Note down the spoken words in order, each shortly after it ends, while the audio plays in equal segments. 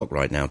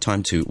o'clock right now.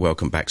 Time to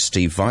welcome back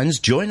Steve Vines.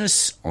 Join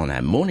us on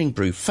our Morning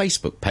Brew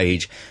Facebook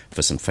page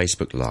for some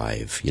Facebook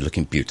Live. You're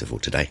looking beautiful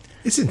today.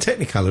 It's in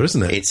Technicolor,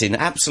 isn't it? It's in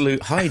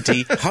absolute high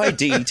D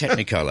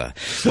Technicolor.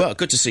 Well,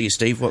 good to see you,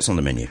 Steve. What's on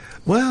the menu?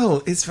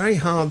 Well, it's very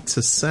hard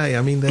to say.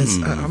 I mean, there's,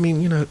 now,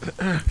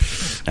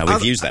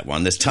 we've used that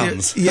one. There's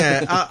tons.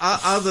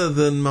 Other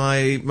than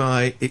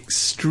my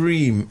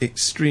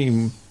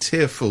extreme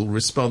tearful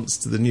response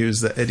to the news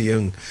that Eddie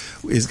Young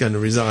is going to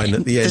resign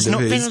at the end of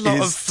his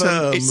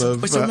term it's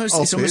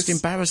almost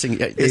embarrassing.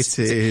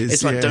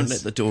 It's like don't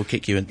let the door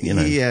kick you.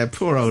 Yeah,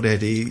 poor old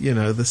Eddie.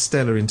 The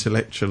stellar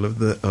intellectual of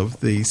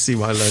the C.Y.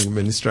 Loan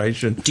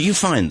administration. Do you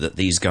find that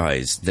these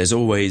guys, there's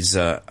always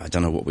I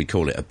don't know what we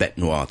call it, a bête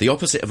noire, the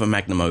opposite of a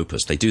magnum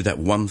opus? They do that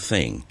one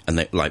thing, and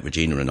they, like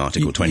Regina in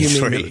Article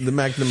 23. You mean the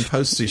magnum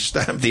postage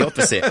stamp? The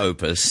opposite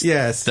opus.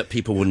 Yes, that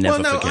people will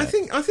never forget.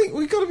 I think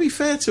we've got to be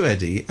fair to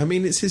Eddie. I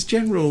mean, it's his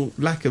general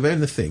lack of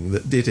anything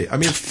that did it. I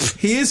mean,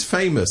 he is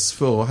famous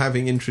for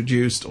having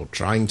introduced or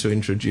trying to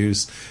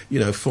introduce,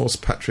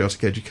 forced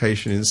patriotic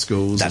education in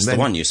schools. That's the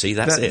one, you see.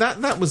 That's it.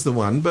 That was the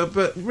one.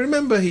 But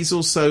remember, he's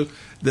also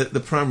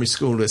the primary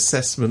school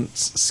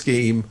assessments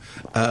scheme.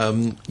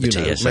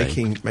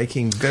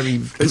 Making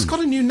very. It's got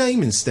a new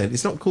name instead.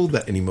 It's not called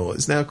that anymore.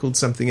 It's now called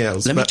something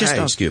else. Let me just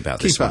ask you about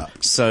this one.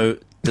 So.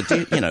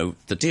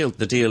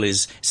 The deal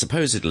is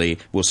supposedly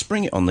we'll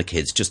spring it on the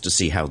kids just to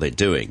see how they're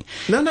doing.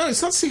 No,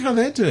 it's not to see how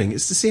they're doing.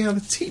 It's to see how the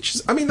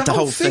teachers. I mean, the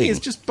whole thing is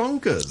just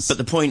bonkers. But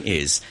the point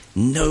is,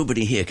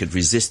 nobody here could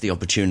resist the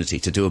opportunity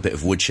to do a bit of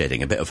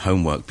woodshedding, a bit of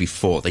homework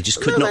before. They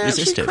just could not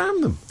resist it.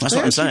 Cram them. That's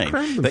what I'm saying.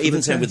 But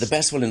even so, with the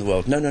best will in the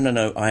world,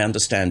 no. I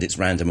understand it's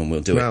random and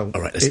we'll do it. All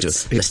right, let's do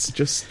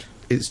it.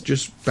 It's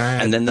just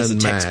bad and then there's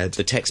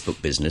the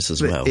textbook business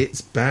as well.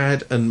 It's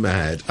bad and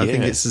mad. I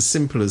think it's as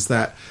simple as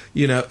that.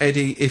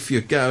 Eddie, if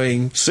you're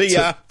going... See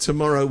ya!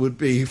 Tomorrow would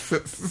be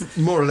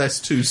more or less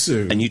too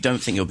soon. And you don't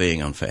think you're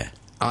being unfair?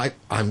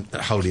 I'm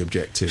wholly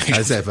objective,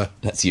 as ever.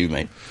 That's you,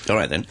 mate. All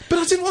right, then. But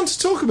I didn't want to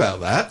talk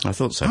about that. I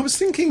thought so. I was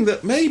thinking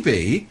that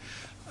maybe...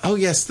 Oh,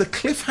 yes, the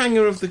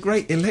cliffhanger of the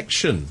great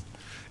election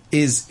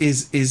is...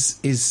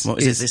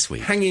 What is it this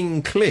week?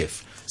 Hanging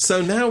cliff.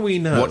 So now we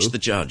know... Watch the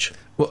judge.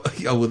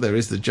 Well, there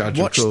is the judge,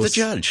 Watch of course. the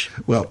judge.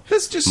 Well,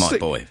 let's just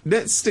boy.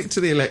 Let's stick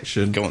to the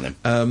election. Go on, then.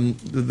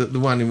 The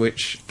one in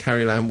which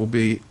Carrie Lam will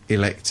be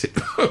elected.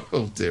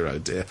 Oh, dear.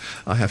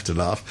 I have to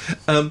laugh.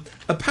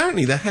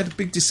 Apparently, they had a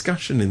big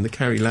discussion in the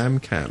Carrie Lam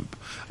camp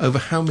over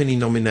how many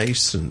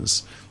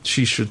nominations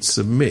she should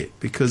submit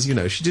because,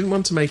 she didn't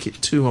want to make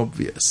it too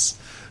obvious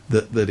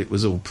that it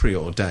was all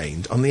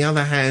preordained. On the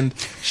other hand,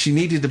 she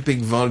needed a big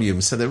volume,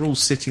 so they're all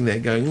sitting there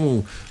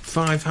going,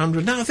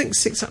 500. No, I think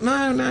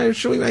 600. No,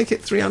 shall we make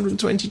it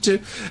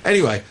 322?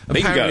 Anyway,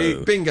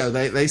 apparently, bingo,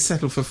 they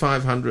settle for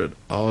 500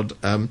 odd,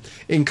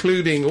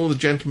 including all the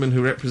gentlemen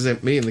who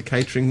represent me in the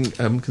catering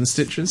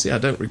constituency. I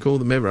don't recall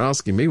them ever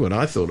asking me what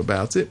I thought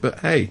about it,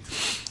 but hey,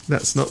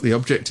 that's not the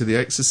object of the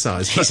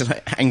exercise. He's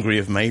like angry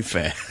of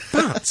Mayfair.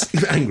 But,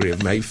 angry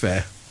of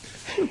Mayfair.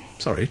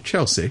 Sorry,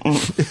 Chelsea.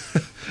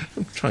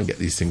 I'm trying to get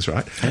these things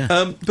right.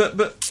 Yeah.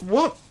 But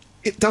what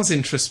it does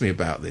interest me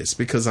about this,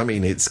 because, I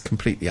mean, it's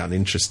completely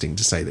uninteresting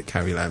to say that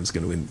Carrie Lam's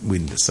going to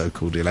win the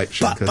so-called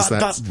election.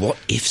 But what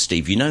if,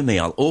 Steve? You know me,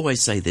 I'll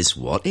always say this,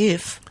 what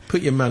if?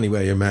 Put your money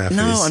where your mouth is.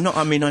 No, I'm not.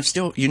 I mean, I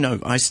still reckon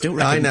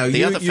I know.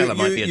 the other fella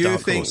might be a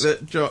dark horse. You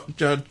think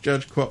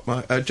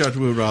that Judge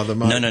Will rather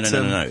might...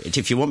 No.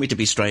 If you want me to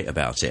be straight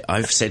about it,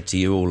 I've said to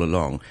you all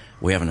along,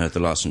 we haven't heard the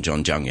last from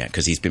John Jung yet,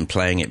 because he's been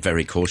playing it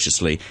very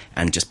cautiously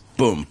and just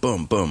boom,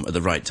 boom, boom at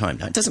the right time.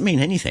 Now, it doesn't mean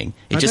anything.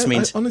 It just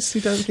means... I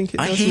honestly don't think it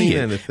does mean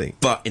anything.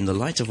 But in the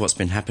light of what's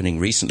been happening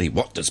recently,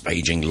 what does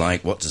Beijing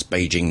like? What does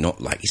Beijing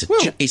not like?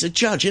 He's a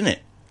judge, isn't it?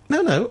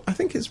 No, I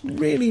think it's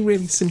really,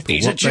 really simple.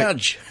 He's a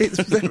judge. It's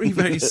very,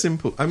 very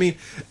simple. I mean,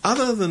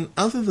 other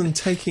than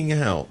taking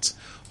out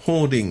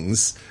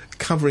hoardings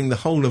covering the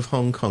whole of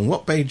Hong Kong,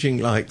 what Beijing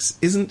likes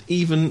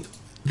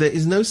there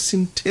is no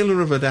scintilla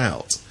of a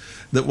doubt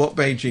that what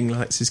Beijing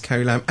likes is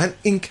Carrie Lam. And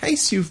in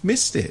case you've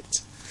missed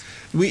it,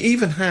 we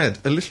even had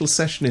a little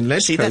session in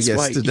Ledco yesterday. See,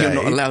 that's why you're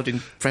not allowed in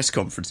press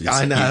conferences.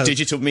 I know. You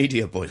digital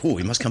media boy. Oh,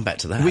 we must come back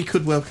to that. We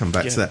could well come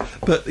back to that.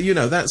 But,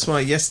 that's why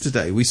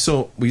yesterday we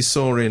saw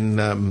in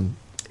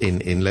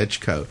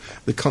Ledco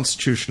the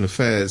Constitutional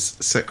Affairs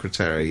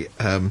Secretary,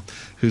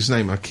 whose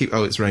name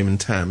it's Raymond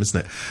Tam,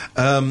 isn't it?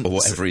 Or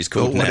whatever he's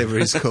called. Or whatever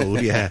he's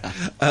called, yeah.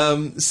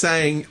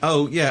 Saying,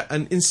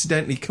 and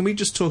incidentally, can we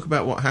just talk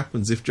about what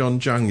happens if John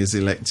Jung is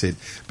elected?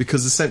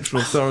 Because the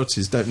central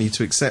authorities don't need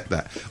to accept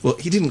that. Well,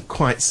 he didn't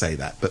quite say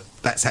that, but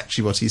that's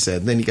actually what he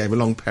said. And then he gave a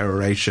long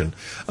peroration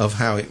of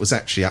how it was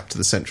actually up to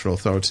the central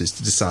authorities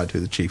to decide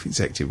who the chief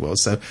executive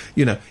was. So,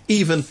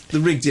 even the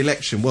rigged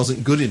election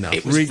wasn't good enough.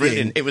 It was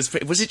brilliant.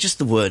 Was it just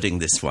the wording,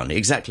 this one?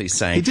 Exactly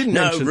saying, he didn't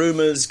mention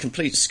rumours,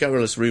 complete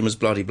scurrilous rumours,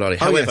 bloody.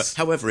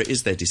 However, it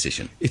is their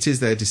decision. It is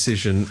their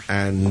decision,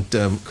 and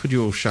could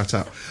you all shut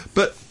up?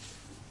 But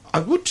I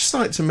would just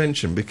like to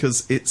mention,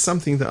 because it's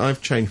something that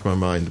I've changed my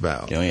mind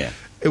about. Oh, yeah.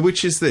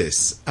 Which is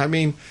this. I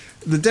mean,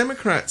 the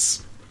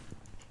Democrats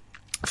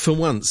for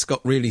once,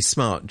 got really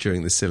smart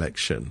during this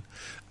election,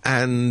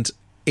 and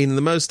in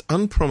the most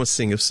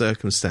unpromising of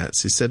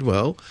circumstances said,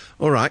 well,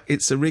 all right,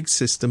 it's a rigged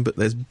system, but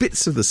there's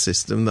bits of the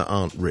system that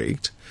aren't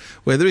rigged,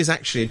 where there is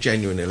actually a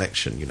genuine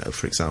election,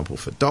 for example,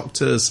 for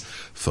doctors,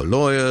 for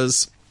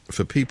lawyers,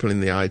 for people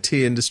in the IT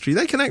industry.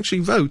 They can actually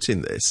vote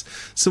in this.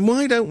 So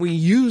why don't we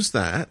use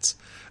that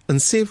and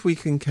see if we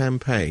can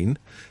campaign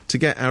to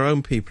get our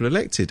own people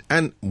elected?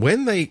 And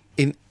when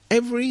in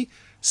every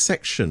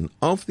section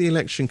of the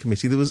election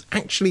committee that was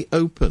actually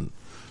open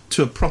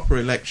to a proper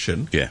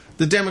election,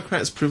 the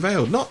Democrats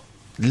prevailed. Not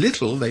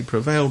little, they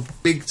prevailed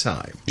big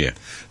time. Yeah.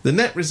 The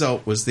net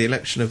result was the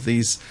election of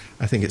these,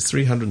 I think it's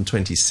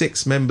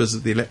 326 members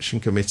of the election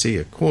committee,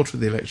 a quarter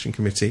of the election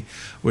committee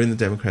were in the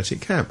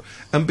Democratic camp.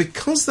 And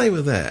because they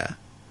were there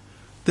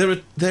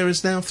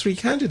is now 3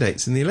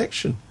 candidates in the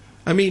election.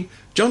 I mean,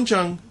 John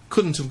Jung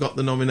couldn't have got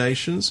the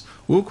nominations.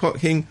 Woo Kwok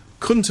Hing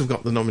couldn't have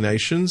got the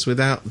nominations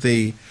without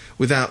the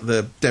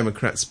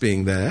Democrats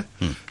being there.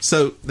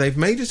 So they've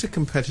made it a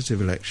competitive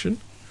election.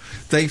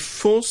 They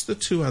forced the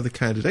 2 other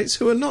candidates,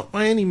 who are not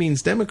by any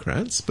means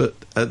Democrats, but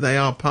they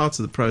are part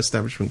of the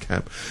pro-establishment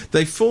camp.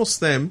 They forced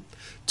them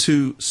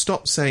to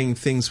stop saying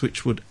things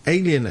which would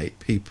alienate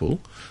people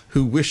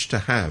who wish to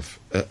have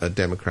a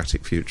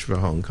democratic future for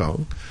Hong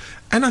Kong.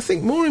 And I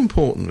think more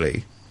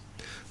importantly,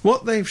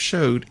 what they've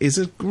showed is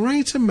a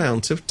great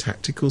amount of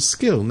tactical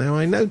skill. Now,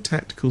 I know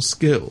tactical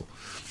skill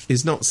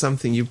is not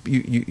something you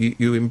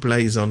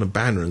emblaze on a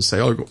banner and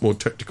say, I've got more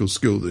tactical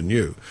skill than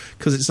you,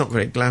 because it's not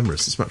very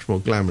glamorous. It's much more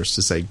glamorous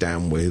to say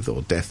down with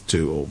or death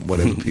to or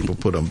whatever people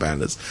put on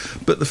banners.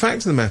 But the fact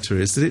of the matter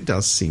is that it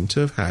does seem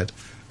to have had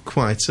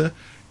quite a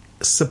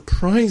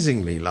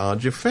surprisingly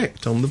large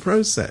effect on the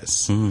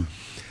process.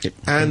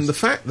 And the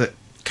fact that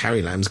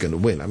Carrie Lam's going to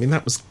win, I mean,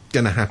 that was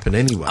going to happen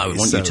anyway. I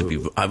want you to be...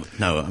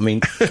 no, I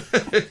mean...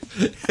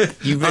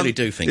 you really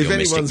do think if you're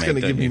anyone's going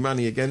to give you? me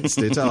money against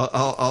it,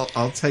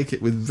 I'll take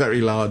it with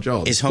very large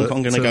odds. Is Hong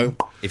Kong going to go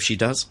if she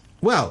does?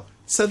 Well,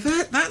 so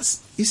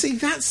that's... You see,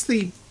 that's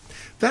the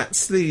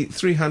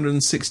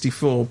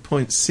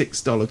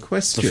 $364.6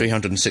 question. The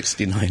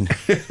 369.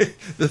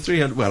 The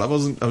 300... Well, I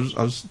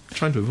was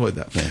trying to avoid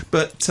that. Yeah.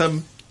 But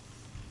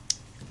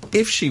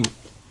if she...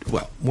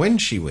 Well, when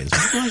she wins,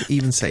 what do I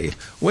even say?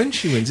 When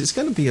she wins, it's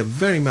going to be a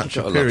very much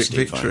a Pyrrhic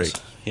victory.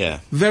 Yeah.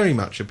 Very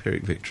much a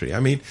Pyrrhic victory. I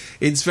mean,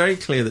 it's very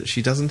clear that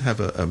she doesn't have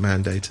a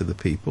mandate of the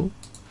people.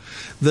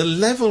 The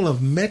level of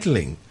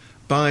meddling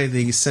by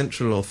the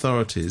central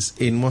authorities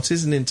in what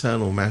is an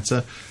internal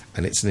matter,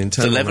 and it's an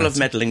internal matter... The level of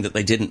meddling that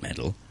they didn't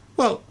meddle...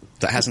 Well...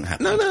 That hasn't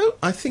happened. No,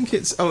 I think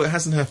it's... Oh, it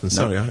hasn't happened.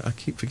 Sorry, I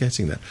keep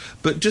forgetting that.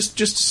 But just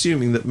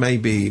assuming that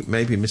maybe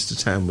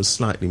Mr. Tam was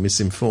slightly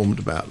misinformed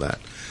about that.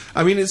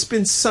 I mean, it's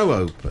been so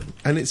open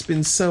and it's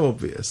been so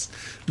obvious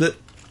that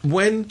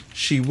when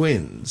she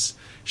wins,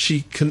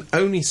 she can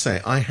only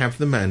say, I have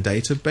the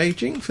mandate of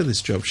Beijing for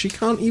this job. She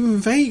can't even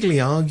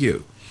vaguely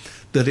argue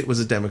that it was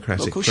a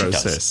democratic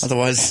process. She does.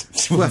 Otherwise,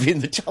 she wouldn't be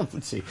in the job,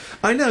 would she?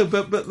 I know,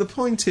 but the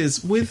point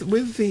is,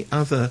 with the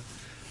other...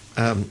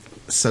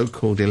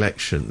 so-called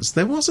elections,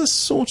 there was a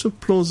sort of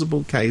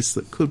plausible case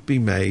that could be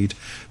made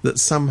that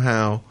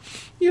somehow,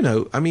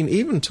 I mean,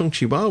 even Tung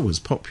Chee-hwa was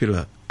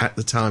popular at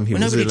the time he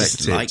was nobody elected.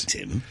 Disliked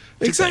him.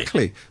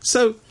 Exactly.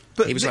 So,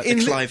 but he was like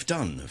the Clive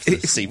Dunn of the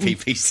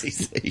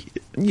CPPCC.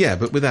 Yeah,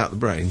 but without the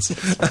brains.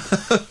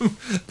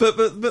 but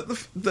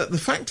the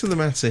fact of the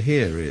matter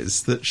here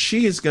is that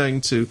she is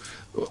going to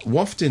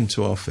waft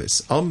into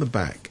office on the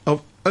back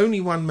of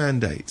only one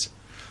mandate.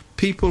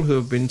 People who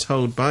have been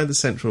told by the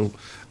central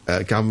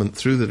government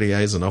through the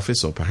liaison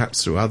office or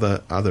perhaps through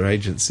other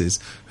agencies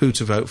who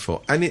to vote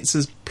for. And it's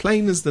as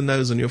plain as the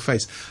nose on your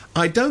face.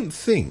 I don't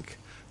think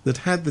that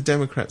had the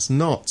Democrats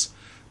not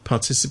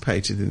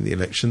participated in the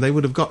election, they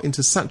would have got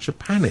into such a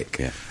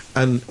panic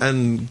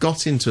and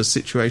got into a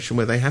situation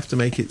where they have to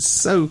make it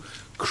so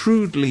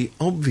crudely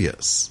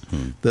obvious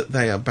that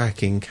they are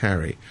backing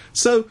Carrie.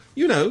 So,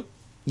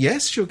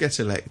 yes, she'll get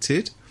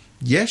elected.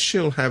 Yes,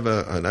 she'll have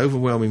an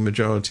overwhelming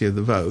majority of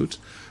the vote.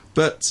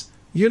 But,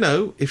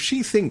 if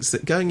she thinks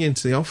that going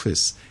into the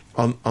office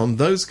on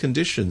those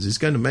conditions is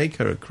going to make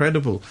her a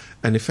credible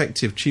and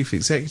effective chief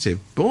executive,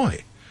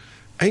 boy,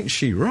 ain't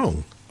she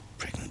wrong.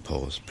 Pregnant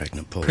pause.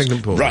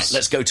 Right,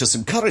 let's go to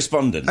some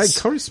correspondence.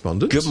 Hey,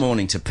 correspondence. Good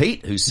morning to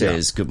Pete, who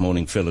says, Good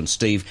morning, Phil and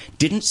Steve.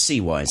 Didn't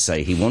CY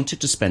say he wanted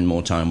to spend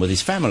more time with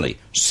his family?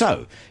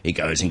 So, he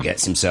goes and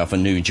gets himself a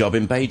new job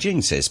in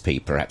Beijing, says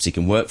Pete. Perhaps he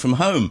can work from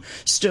home.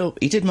 Still,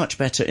 he did much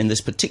better in this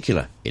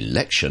particular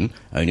election.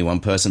 Only one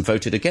person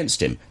voted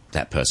against him.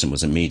 That person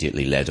was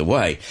immediately led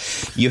away.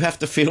 You have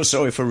to feel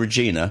sorry for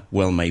Regina.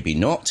 Well, maybe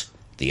not.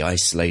 The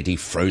ice lady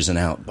frozen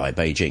out by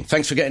Beijing.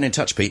 Thanks for getting in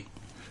touch, Pete.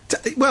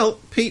 Well,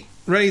 Pete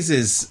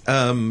raises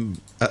a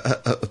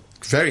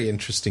very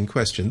interesting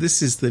question.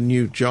 This is the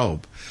new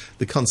job,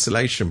 the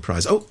consolation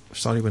prize. Oh,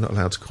 sorry, we're not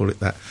allowed to call it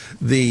that.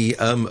 The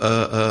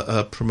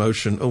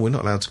promotion. Oh, we're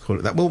not allowed to call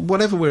it that. Well,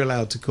 whatever we're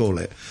allowed to call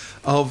it,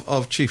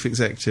 of Chief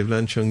Executive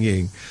Leung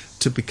Chun-ying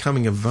to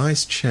becoming a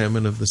vice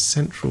chairman of the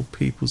Central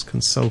People's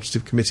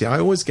Consultative Committee. I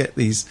always get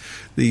these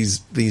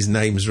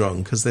names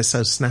wrong because they're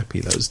so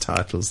snappy. Those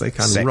titles, they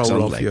kind of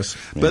roll off you.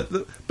 Yeah.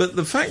 But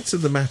the fact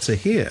of the matter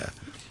here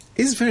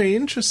is very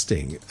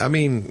interesting. I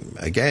mean,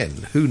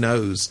 again, who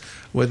knows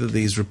whether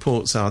these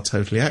reports are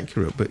totally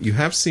accurate, but you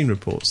have seen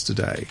reports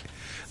today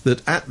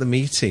that at the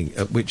meeting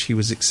at which he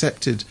was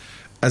accepted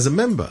as a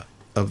member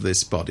of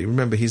this body,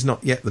 remember, he's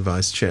not yet the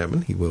vice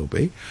chairman, he will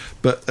be,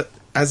 but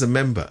as a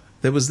member,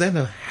 there was then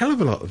a hell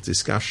of a lot of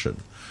discussion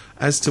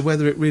as to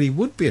whether it really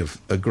would be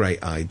a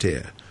great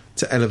idea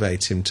to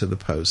elevate him to the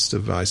post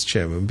of vice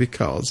chairman,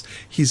 because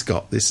he's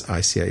got this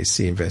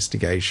ICAC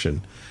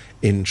investigation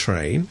in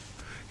train.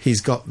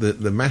 He's got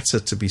the matter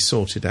to be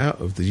sorted out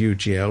of the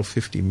UGL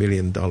 $50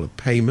 million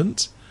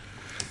payment.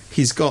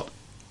 He's got,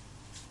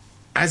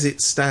 as it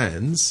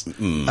stands,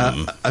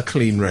 a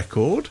clean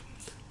record.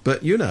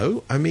 But, you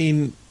know, I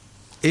mean,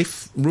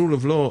 if rule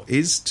of law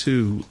is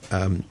to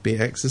be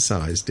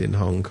exercised in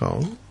Hong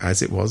Kong,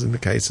 as it was in the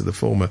case of the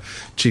former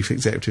Chief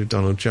Executive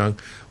Donald Tsang,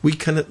 we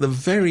can at the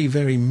very,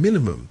 very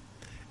minimum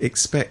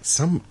expect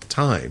some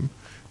time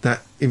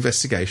that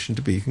investigation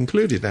to be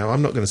concluded. Now,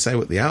 I'm not going to say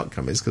what the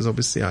outcome is, because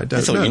obviously I don't know.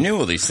 I thought you knew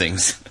all these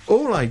things.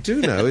 All I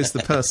do know is the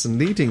person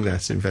leading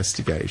that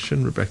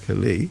investigation, Rebecca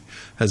Lee,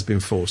 has been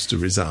forced to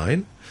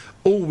resign.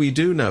 All we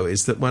do know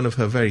is that one of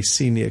her very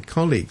senior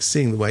colleagues,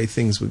 seeing the way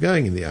things were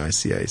going in the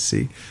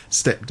ICAC,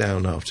 stepped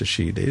down after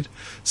she did.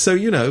 So,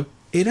 you know,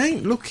 it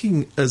ain't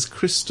looking as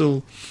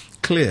crystal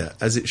clear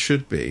as it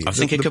should be. I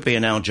think it could be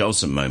an Al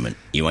Jolson moment.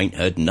 You ain't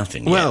heard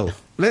nothing yet. Well,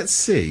 let's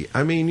see.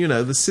 I mean, you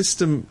know, the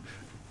system...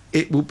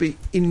 It will be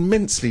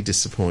immensely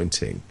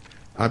disappointing,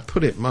 I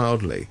put it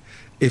mildly,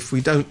 if we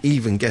don't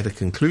even get a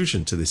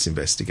conclusion to this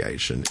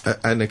investigation,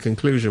 and a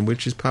conclusion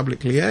which is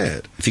publicly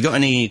aired. If you've got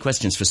any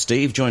questions for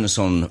Steve, join us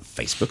on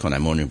Facebook, on our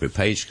Morning Brew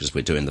page, because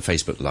we're doing the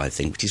Facebook Live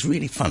thing, which is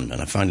really fun,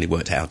 and I finally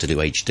worked out how to do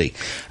HD.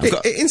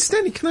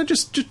 Incidentally, can I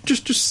just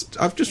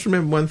I've just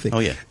remembered one thing.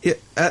 Oh, yeah.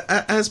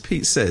 As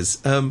Pete says,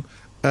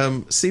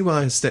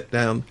 CY has stepped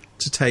down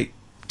to take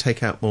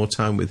out more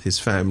time with his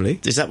family.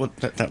 Is that what...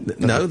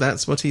 No,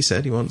 that's what he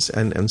said. He wants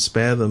and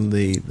spare them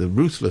the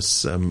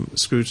ruthless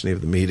scrutiny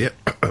of the media,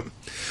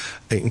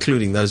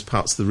 including those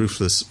parts of the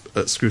ruthless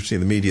scrutiny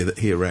of the media that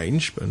he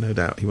arranged, but no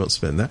doubt he wants to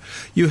spend that.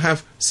 You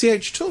have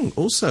C.H. Tung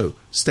also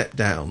stepped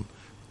down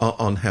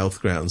on health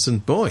grounds,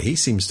 and boy,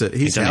 his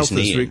health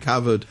has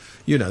recovered.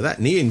 You know,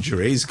 that knee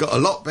injury, he's got a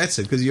lot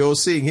better, because you're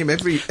seeing him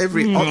every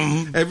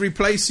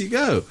place you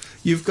go.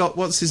 You've got,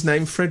 what's his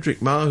name,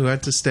 Frederick Ma, who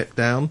had to step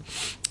down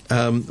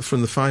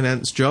from the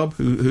finance job,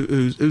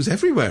 who's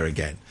everywhere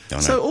again.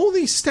 So all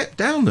these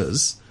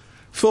step-downers,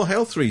 for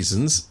health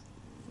reasons,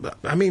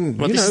 I mean,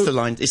 well, this is the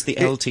line. It's the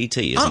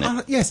LTT, isn't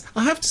it? Yes,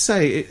 I have to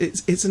say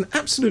it's an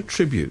absolute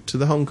tribute to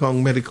the Hong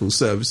Kong medical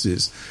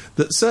services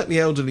that certain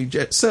elderly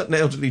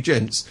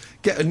gents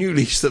get a new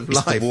lease of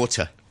life. It's the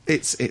water.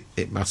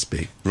 It must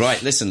be.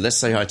 Right, listen, let's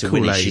say hi to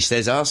Winnie. She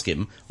says, ask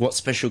him, what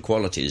special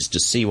qualities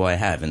does CY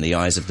have in the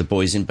eyes of the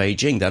boys in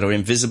Beijing that are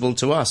invisible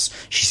to us?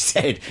 She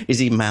said, is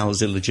he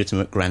Mao's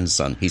illegitimate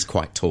grandson? He's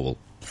quite tall.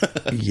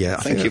 Yeah.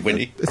 Thank you,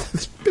 Winnie.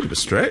 It's a bit of a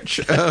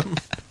stretch. I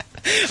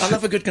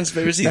love a good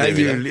conspiracy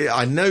theory.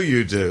 I know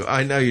you do.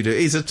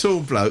 He's a tall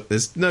bloke.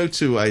 There's no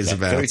two ways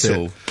about very it.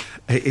 Tall.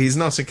 He's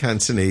not a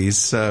Cantonese,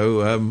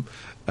 so...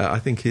 I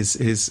think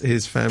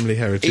his family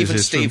heritage Even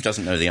is Steve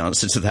doesn't know the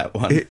answer to that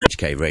one.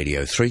 HK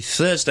Radio 3,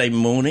 Thursday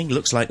morning.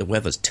 Looks like the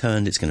weather's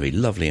turned. It's going to be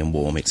lovely and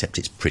warm, except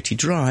it's pretty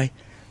dry,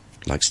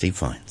 like Steve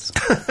finds.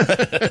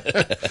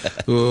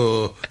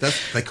 Oh,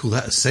 they call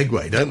that a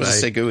segue, don't they? A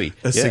segui.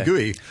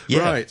 Segui. Yeah.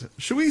 Right.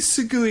 Shall we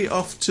segui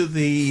off to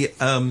the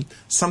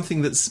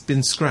something that's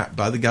been scrapped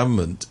by the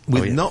government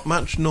with not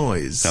much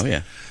noise? Oh,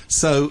 yeah.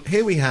 So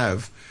here we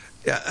have...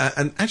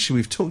 and actually,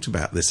 we've talked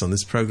about this on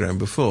this programme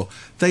before.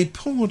 They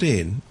poured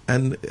in,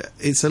 and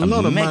it's a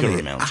lot of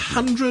money,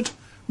 $100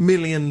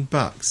 million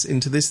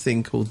into this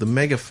thing called the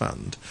Mega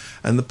Fund.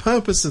 And the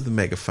purpose of the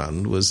Mega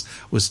Fund was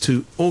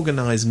to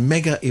organise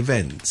mega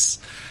events.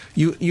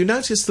 You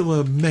notice the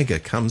word mega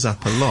comes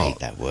up a lot. I hate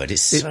that word.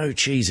 It's so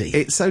cheesy.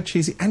 It's so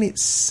cheesy, and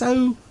it's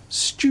so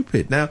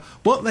stupid. Now,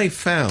 what they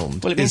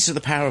found... Well, it means to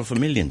the power of a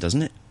million,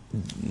 doesn't it?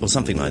 Or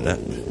something like that.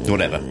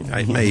 Whatever.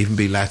 It may even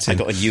be Latin. I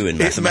got a U in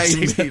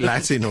mathematics. It may be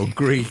Latin or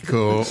Greek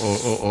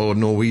or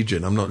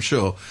Norwegian, I'm not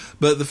sure.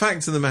 But the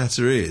fact of the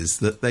matter is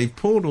that they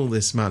poured all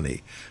this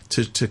money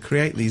to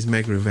create these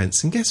mega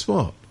events. And guess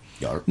what?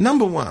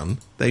 Number one,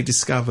 they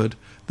discovered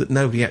that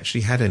nobody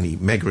actually had any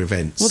mega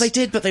events. Well, they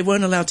did, but they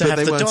weren't allowed to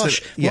have the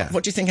dosh. Yeah.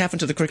 What do you think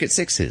happened to the cricket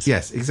sixes?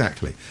 Yes,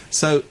 exactly.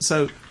 So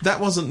that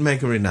wasn't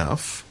mega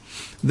enough.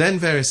 Then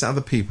various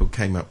other people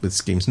came up with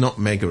schemes, not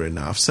mega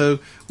enough. So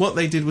what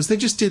they did was they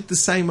just did the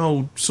same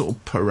old sort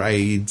of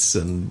parades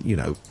and, you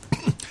know,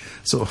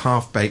 sort of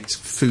half-baked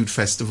food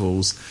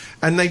festivals.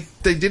 And they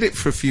did it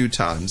for a few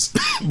times,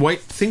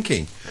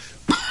 thinking...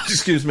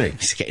 Excuse me.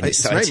 It's getting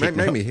excited.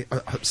 Made me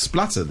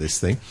splutter, this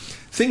thing.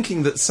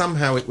 Thinking that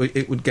somehow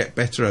it would get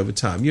better over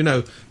time. You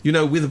know,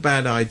 with a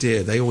bad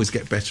idea, they always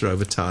get better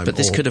over time. But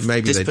this could have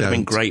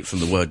been great from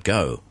the word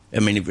go. I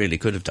mean, it really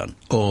could have done.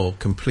 Or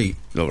complete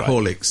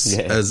Horlicks,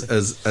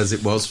 as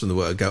it was from the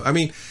word go. I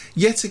mean,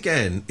 yet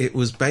again, it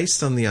was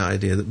based on the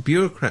idea that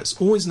bureaucrats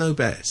always know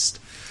best.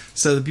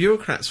 So the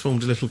bureaucrats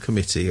formed a little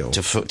committee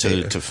to form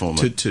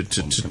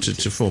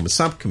a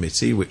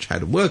subcommittee, which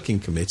had a working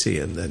committee,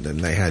 and then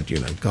they had, you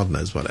know, God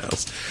knows what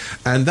else.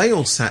 And they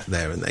all sat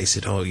there and they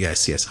said, "Oh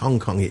yes, Hong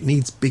Kong, it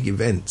needs big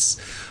events.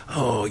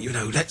 Oh, you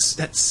know,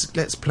 let's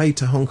play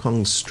to Hong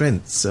Kong's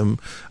strengths. I'll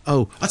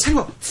tell you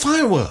what,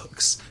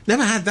 fireworks.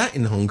 Never had that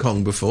in Hong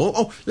Kong before.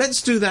 Oh,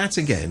 let's do that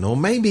again. Or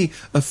maybe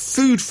a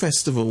food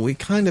festival. We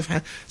kind of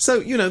had." So,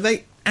 you know,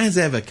 they, as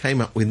ever,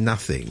 came up with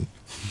nothing.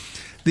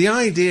 The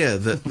idea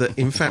that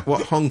in fact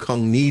what Hong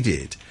Kong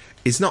needed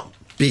is not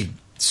big,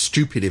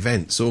 stupid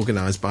events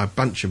organised by a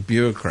bunch of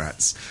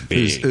bureaucrats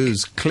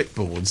whose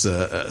clipboards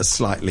are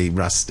slightly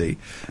rusty.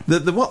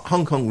 What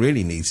Hong Kong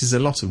really needs is a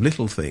lot of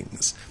little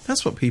things.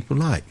 That's what people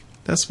like.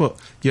 That's what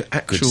your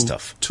actual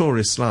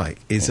tourists like,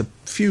 is a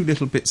few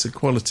little bits of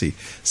quality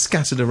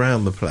scattered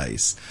around the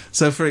place.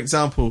 So, for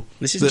example,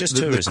 this is just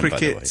tourism, the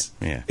cricket, by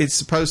the way. Yeah. It's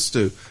supposed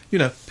to, you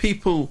know,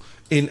 people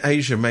in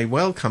Asia may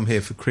well come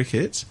here for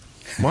cricket.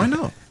 Why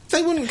not?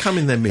 They wouldn't come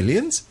in their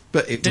millions,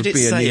 but it would be a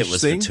niche thing. Did it say it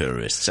was for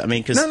tourists? I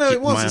mean, because no,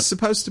 it was. It's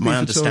supposed to be for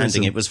tourism. My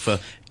understanding, it was for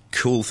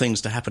cool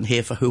things to happen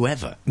here for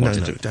whoever. No,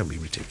 don't be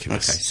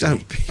ridiculous. Okay,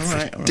 don't be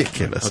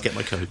ridiculous. I'll get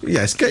my coat.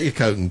 Yes, get your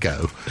coat and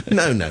go.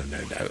 No.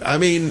 I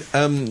mean,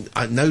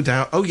 no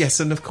doubt. Oh, yes,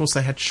 and of course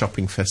they had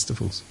shopping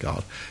festivals.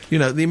 God. You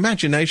know, the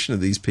imagination of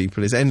these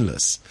people is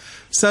endless.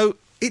 So...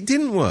 it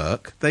didn't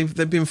work.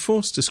 They've been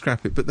forced to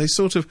scrap it, but they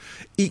sort of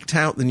eked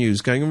out the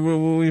news, going,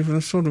 "Well,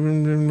 we've sort of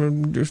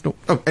just not."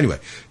 Oh, anyway,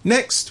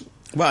 next.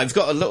 Well, I've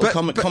got a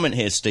little comment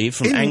here, Steve,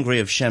 from Angry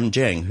of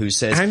Shenzhen, who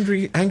says...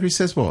 Angry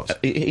says what?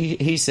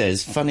 He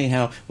says, funny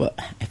how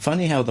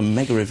the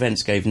mega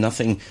events gave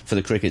nothing for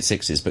the Cricket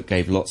Sixes, but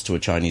gave lots to a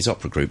Chinese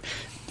opera group.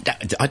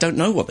 I don't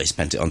know what they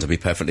spent it on, to be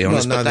perfectly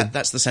honest, but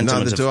that's the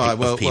sentiment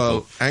of people.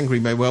 Well, Angry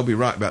may well be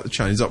right about the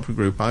Chinese opera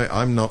group.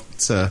 I'm not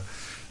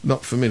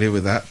familiar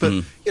with that,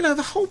 but you know,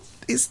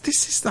 this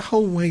is the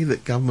whole way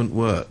that government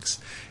works.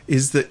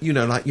 Is that, you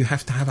know, like, you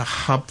have to have a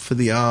hub for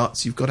the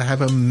arts, you've got to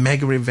have a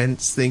mega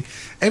events thing.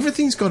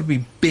 Everything's got to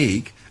be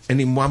big and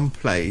in one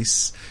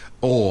place,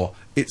 or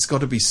it's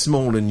got to be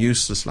small and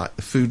useless, like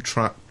the food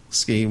truck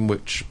scheme,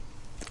 which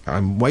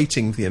I'm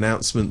waiting for the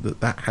announcement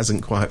that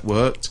hasn't quite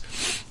worked.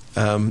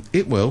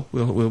 It will.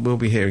 We'll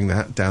be hearing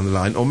that down the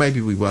line, or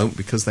maybe we won't,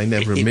 because they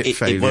never admit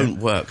failure. It won't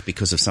work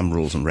because of some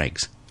rules and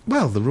regs.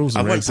 Well, the rules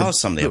and regs... I went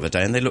past some the other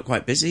day and they look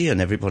quite busy and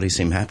everybody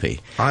seemed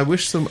happy. I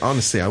wish them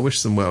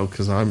well,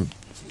 because I'm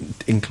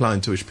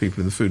inclined to wish people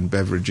in the food and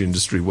beverage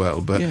industry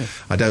well, but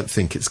I don't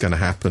think it's going to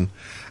happen.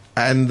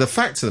 And the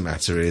fact of the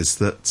matter is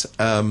that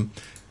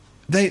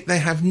they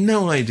have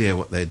no idea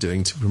what they're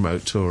doing to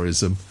promote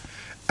tourism,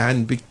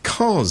 and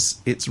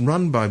because it's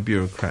run by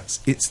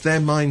bureaucrats, it's their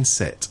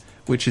mindset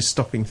which is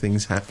stopping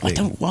things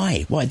happening.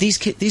 Why these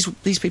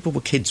people were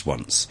kids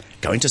once,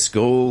 going to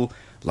school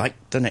like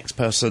the next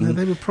person. No,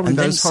 they were probably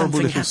those horrible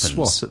little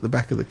swat at the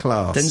back of the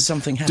class. Then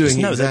something happens.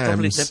 Doing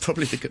exams. They're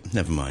probably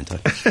never mind.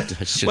 I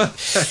should... Well,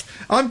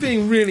 I'm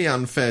being really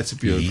unfair to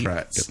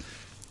bureaucrats.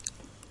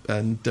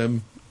 And,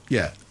 I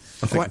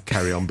think I'll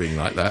carry on being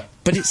like that.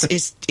 But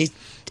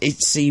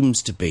it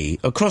seems to be,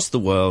 across the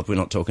world, we're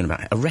not talking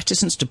about a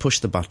reticence to push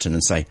the button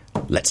and say,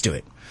 let's do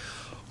it.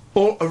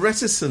 Or a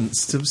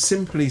reticence to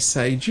simply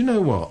say, do you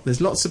know what?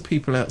 There's lots of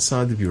people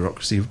outside the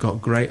bureaucracy who've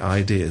got great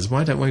ideas.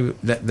 Why don't we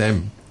let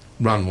them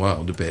run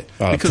wild a bit?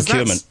 Because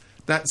procurement.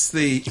 That's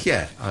the...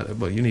 Yeah,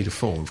 well, you need a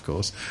form, of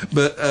course.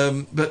 But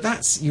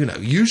that's, you know,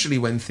 usually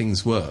when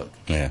things work,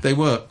 they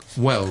work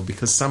well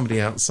because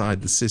somebody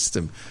outside the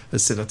system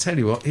has said, I'll tell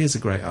you what, here's a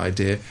great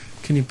idea.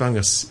 Can you bung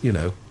us, you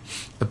know,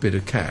 a bit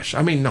of cash?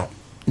 I mean, not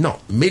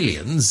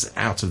millions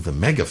out of the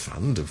mega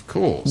fund, of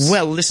course.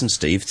 Well, listen,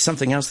 Steve,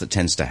 something else that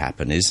tends to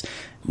happen is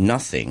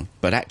nothing,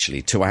 but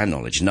actually, to our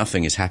knowledge,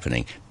 nothing is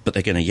happening, but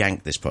they're going to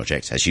yank this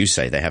project, as you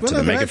say, they have to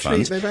the mega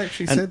fund. They've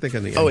actually said they're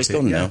going to yank it. Oh, it's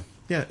gone now.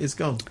 Yeah, it's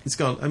gone. It's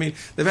gone. I mean,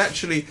 they've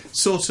actually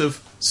sort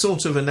of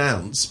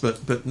announced,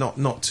 but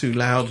not too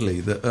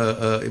loudly, that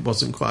it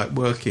wasn't quite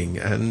working.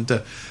 And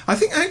I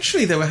think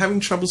actually they were having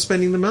trouble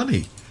spending the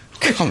money.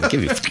 Come on,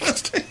 give it.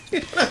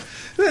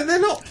 They're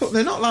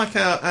they're not like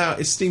our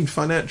esteemed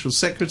financial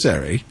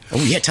secretary.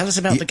 Oh, yeah, tell us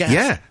about the gaff.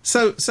 Yeah,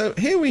 so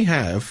here we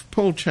have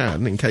Paul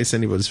Chan, in case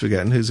anybody's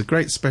forgetting, who's a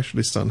great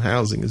specialist on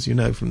housing, as you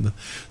know, from the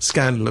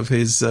scandal of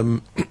his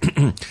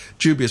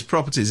dubious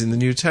properties in the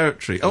New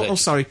Territory. Oh,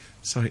 sorry,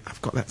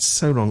 I've got that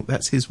so wrong.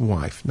 That's his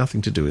wife,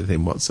 nothing to do with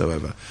him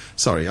whatsoever.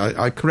 Sorry,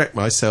 I correct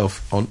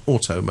myself on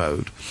auto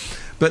mode.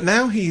 But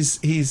now he's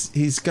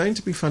going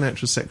to be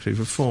financial secretary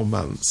for 4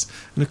 months,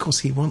 and of course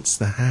he wants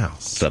the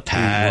house. The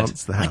pad. He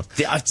wants the house.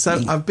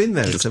 So I've been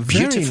there. It's a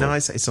very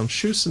nice. It's on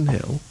Shewson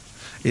Hill.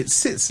 It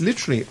sits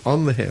literally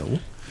on the hill.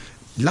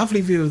 Lovely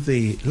view of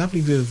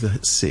the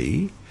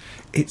sea.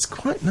 It's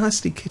quite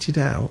nicely kitted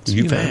out.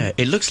 You bet.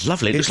 It looks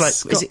lovely. It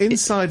looks like got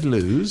inside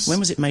loos. When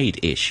was it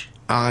made-ish?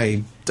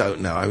 I don't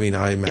know. I mean,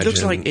 I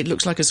imagine it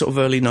looks like a sort of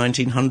early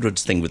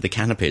 1900s thing with the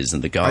canopies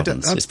and the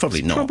gardens. It's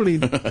probably not. Probably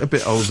a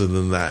bit older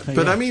than that.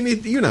 But I mean,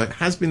 it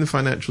has been the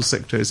financial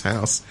secretary's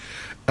house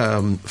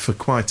for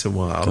quite a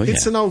while. Oh, yeah.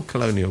 It's an old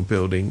colonial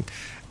building.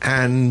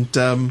 And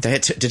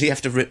did he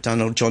have to rip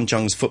down John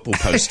Jung's football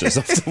posters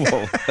off the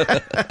wall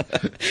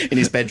in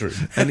his bedroom?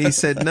 And he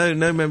said, no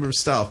member of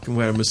staff can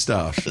wear a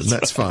moustache, and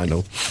that's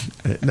final.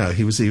 No,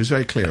 he was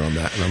very clear on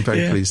that, and I'm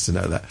very pleased to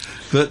know that.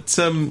 But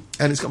and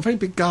it's got a very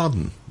big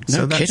garden,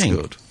 so that's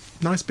good.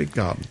 Nice big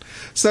garden.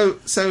 So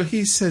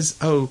he says,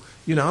 I'm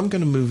going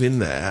to move in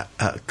there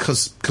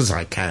because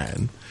I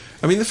can.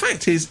 I mean, the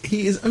fact is,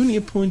 he is only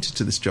appointed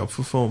to this job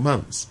for 4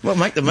 months. Well,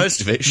 make the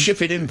most of it.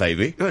 Ship it in,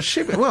 baby. Well,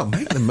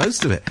 make the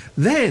most of it.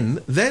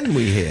 Then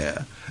we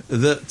hear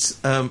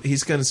that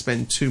he's going to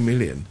spend $2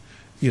 million,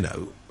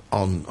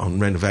 on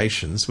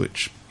renovations,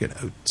 which,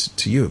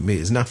 to you and me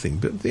is nothing,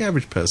 but the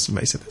average person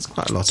may say that's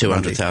quite a lot of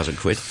money. 200,000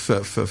 quid.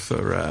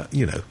 For a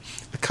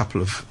couple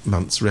of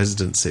months'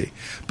 residency.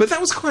 But that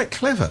was quite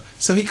clever.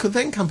 So he could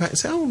then come back and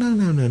say, oh,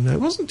 no, it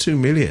wasn't $2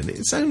 million.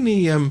 It's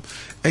only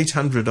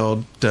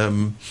 800-odd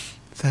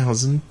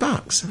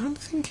 $1,000. And I'm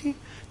thinking,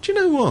 do you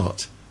know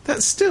what?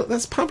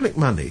 That's public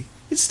money.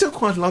 It's still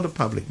quite a lot of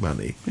public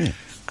money. Yeah.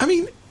 I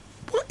mean,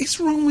 what is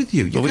wrong with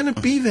you? You're going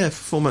to be there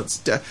for 4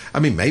 months. I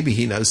mean, maybe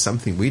he knows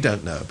something we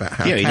don't know about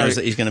how. Yeah, he knows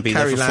that he's going to be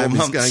there for 4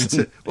 months.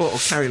 Or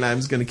Carrie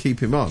Lamb's going to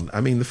keep him on. I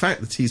mean, the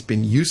fact that he's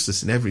been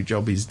useless in every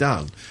job he's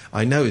done,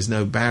 I know is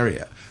no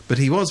barrier. But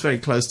he was very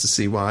close to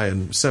CY,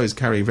 and so is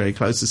Carrie very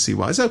close to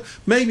CY. So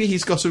maybe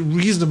he's got a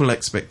reasonable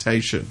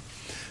expectation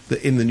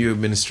that in the new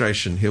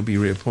administration he'll be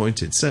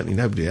reappointed. Certainly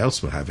nobody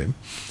else will have him.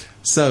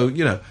 So,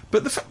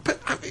 but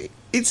I mean,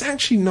 it's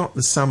actually not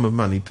the sum of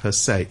money per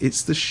se.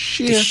 It's the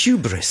sheer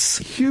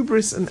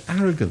hubris and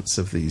arrogance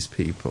of these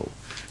people.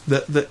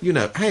 That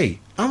hey,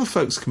 other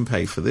folks can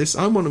pay for this.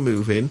 I want to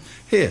move in.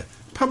 Here,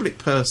 public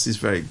purse is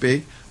very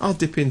big. I'll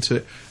dip into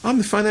it. I'm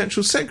the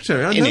financial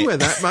secretary. I know where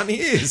that money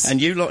is.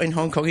 And you lot in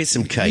Hong Kong, here's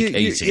some cake.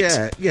 Eat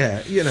it.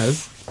 Yeah.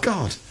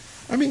 God,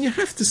 I mean, you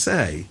have to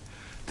say,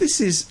 this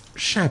is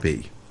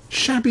shabby.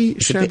 Shabby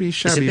behaviour.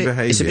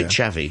 It's a bit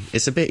chavvy.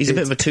 He's a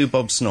bit of a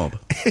two-bob snob.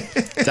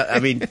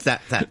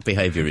 That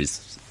behaviour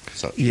is...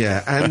 Sorry.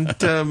 Yeah, and,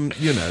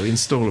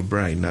 install a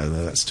brain. No,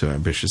 that's too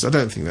ambitious. I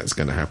don't think that's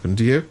going to happen,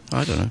 do you?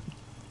 I don't know.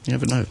 You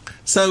never know.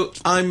 So,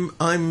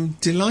 I'm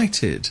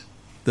delighted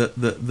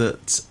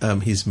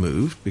that he's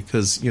moved,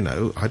 because,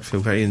 I'd feel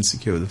very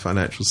insecure with the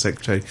financial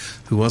secretary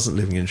who wasn't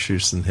living in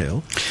Shewson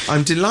Hill.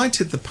 I'm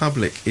delighted the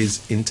public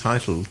is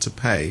entitled to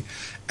pay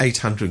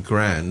 800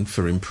 grand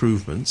for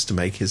improvements to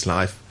make his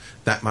life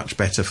that much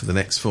better for the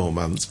next 4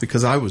 months,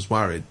 because I was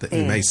worried that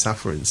he may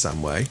suffer in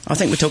some way. I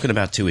think we're talking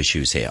about two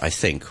issues here, I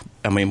think.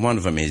 I mean, one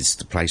of them is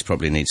the place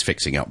probably needs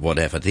fixing up,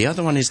 whatever. The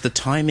other one is the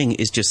timing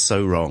is just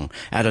so wrong.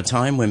 At a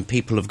time when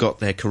people have got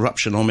their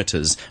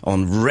corruptionometers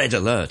on red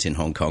alert in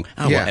Hong Kong,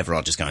 whatever,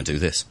 I'll just go and do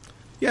this.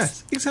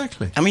 Yes,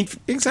 exactly. I mean,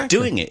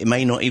 doing it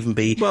may not even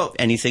be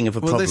anything of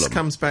a problem. Well, this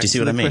comes back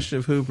to the question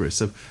of hubris.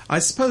 I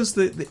suppose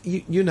that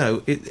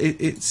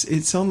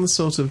it's on the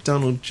sort of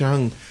Donald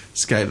Jung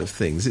scale of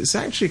things. It's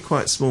actually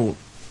quite small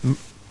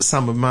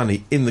sum of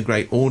money in the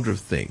great order of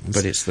things.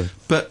 But it's the...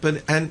 But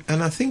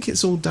I think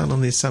it's all done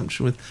on the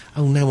assumption with,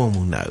 no one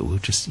will know. We'll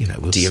just,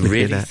 we'll Do you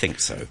really think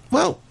so?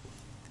 Well,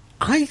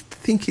 I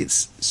think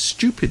it's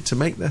stupid to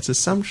make that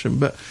assumption,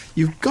 but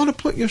you've got to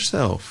put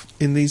yourself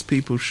in these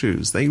people's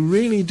shoes. They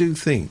really do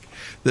think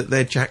that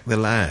they're Jack the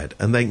Lad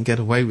and they can get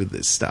away with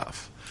this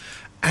stuff.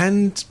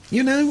 And,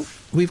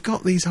 we've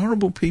got these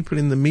horrible people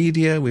in the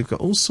media. We've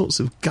got all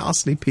sorts of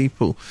ghastly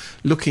people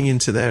looking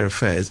into their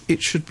affairs.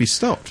 It should be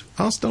stopped.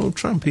 Ask Donald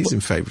Trump. He's in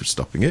favour of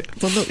stopping it.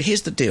 Well, look,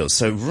 here's the deal.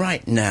 So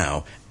right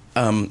now...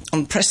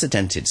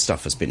 unprecedented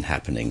stuff has been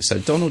happening. So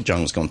Donald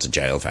Jung's gone to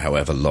jail for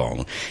however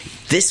long.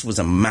 This was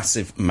a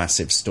massive,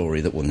 massive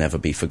story that will never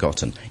be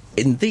forgotten.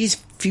 In these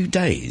few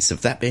days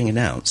of that being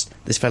announced,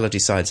 this fella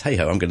decides,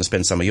 hey-ho, I'm going to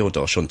spend some of your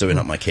dosh on doing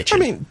up my kitchen. I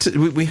mean,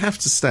 we have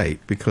to state,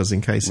 because in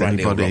case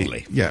Rightly or anybody...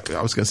 wrongly. Yeah,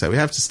 I was going to say, we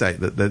have to state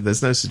that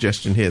there's no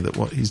suggestion here that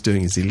what he's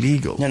doing is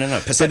illegal. No,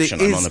 perception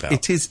I'm on about.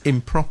 It is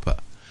improper.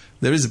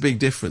 there is a big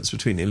difference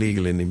between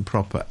illegal and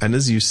improper. And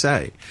as you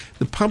say,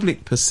 the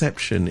public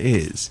perception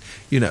is,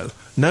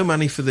 no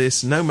money for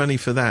this, no money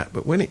for that.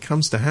 But when it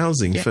comes to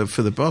housing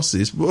for the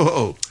bosses,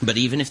 whoa. But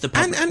even if the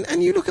public...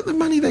 And you look at the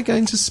money they're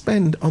going to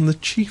spend on the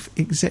chief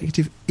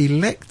executive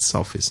elect's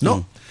office,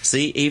 not...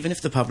 See, even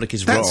if the public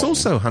is that's wrong...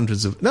 also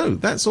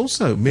that's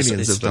also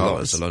millions of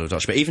dollars. It's a lot of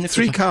dollars. But even if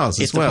Three cars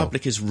as well. If the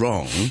public is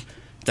wrong,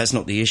 that's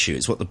not the issue.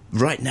 It's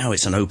right now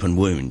it's an open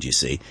wound, you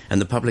see,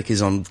 and the public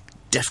is on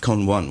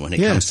DEFCON 1 when it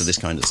comes to this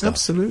kind of stuff.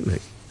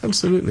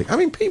 Absolutely. I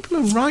mean, people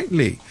are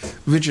rightly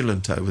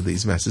vigilant over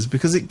these matters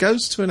because it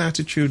goes to an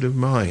attitude of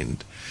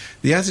mind.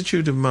 The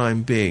attitude of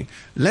mind being,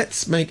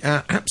 let's make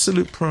our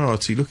absolute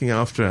priority looking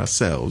after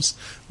ourselves,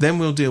 then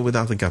we'll deal with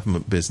other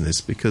government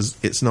business because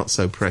it's not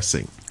so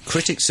pressing.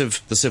 Critics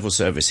of the civil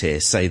service here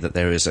say that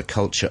there is a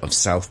culture of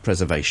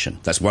self-preservation.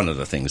 That's one of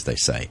the things they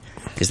say.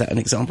 Is that an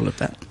example of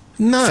that?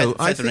 No,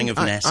 feathering of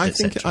nest, I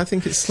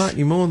think it's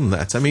slightly more than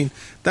that. I mean,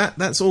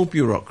 that's all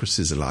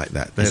bureaucracies are like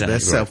that. They're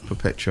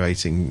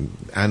self-perpetuating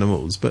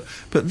animals. But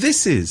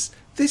this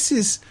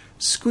is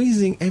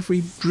squeezing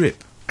every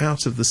drip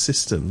out of the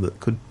system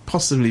that could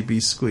possibly be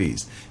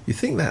squeezed. You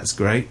think that's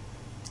great?